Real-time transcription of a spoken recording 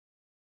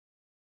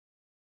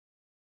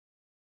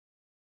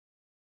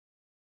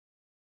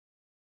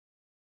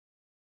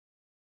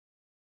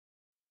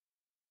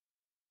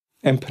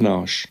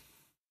Empennage.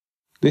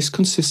 This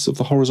consists of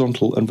the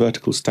horizontal and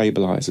vertical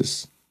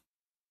stabilisers.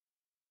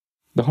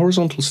 The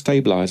horizontal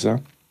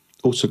stabiliser,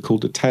 also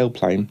called the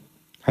tailplane,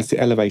 has the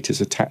elevators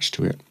attached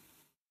to it.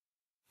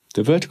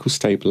 The vertical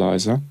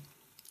stabiliser,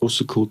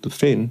 also called the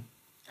fin,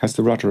 has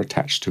the rudder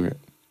attached to it.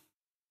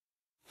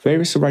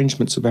 Various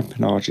arrangements of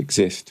empennage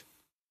exist.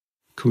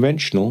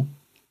 Conventional,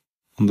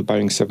 on the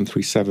Boeing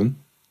 737,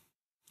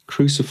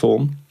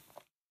 cruciform,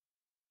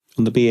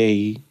 on the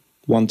BAE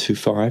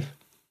 125,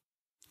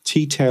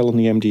 T-tail on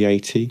the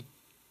MD-80,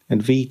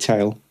 and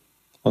V-tail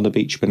on the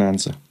Beech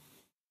Bonanza.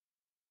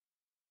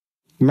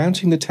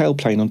 Mounting the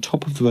tailplane on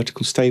top of the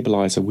vertical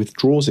stabiliser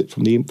withdraws it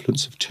from the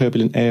influence of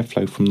turbulent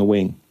airflow from the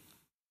wing.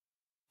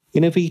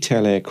 In a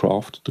V-tail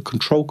aircraft, the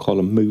control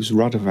column moves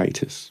rudder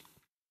vators.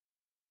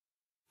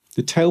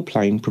 The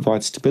tailplane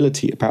provides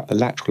stability about the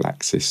lateral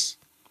axis,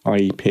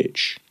 i.e.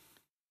 pitch.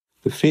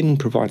 The fin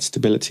provides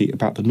stability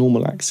about the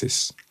normal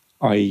axis,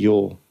 i.e.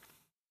 yaw.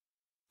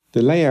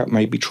 The layout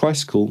may be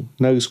tricycle,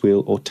 nose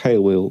wheel or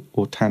tail wheel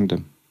or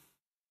tandem.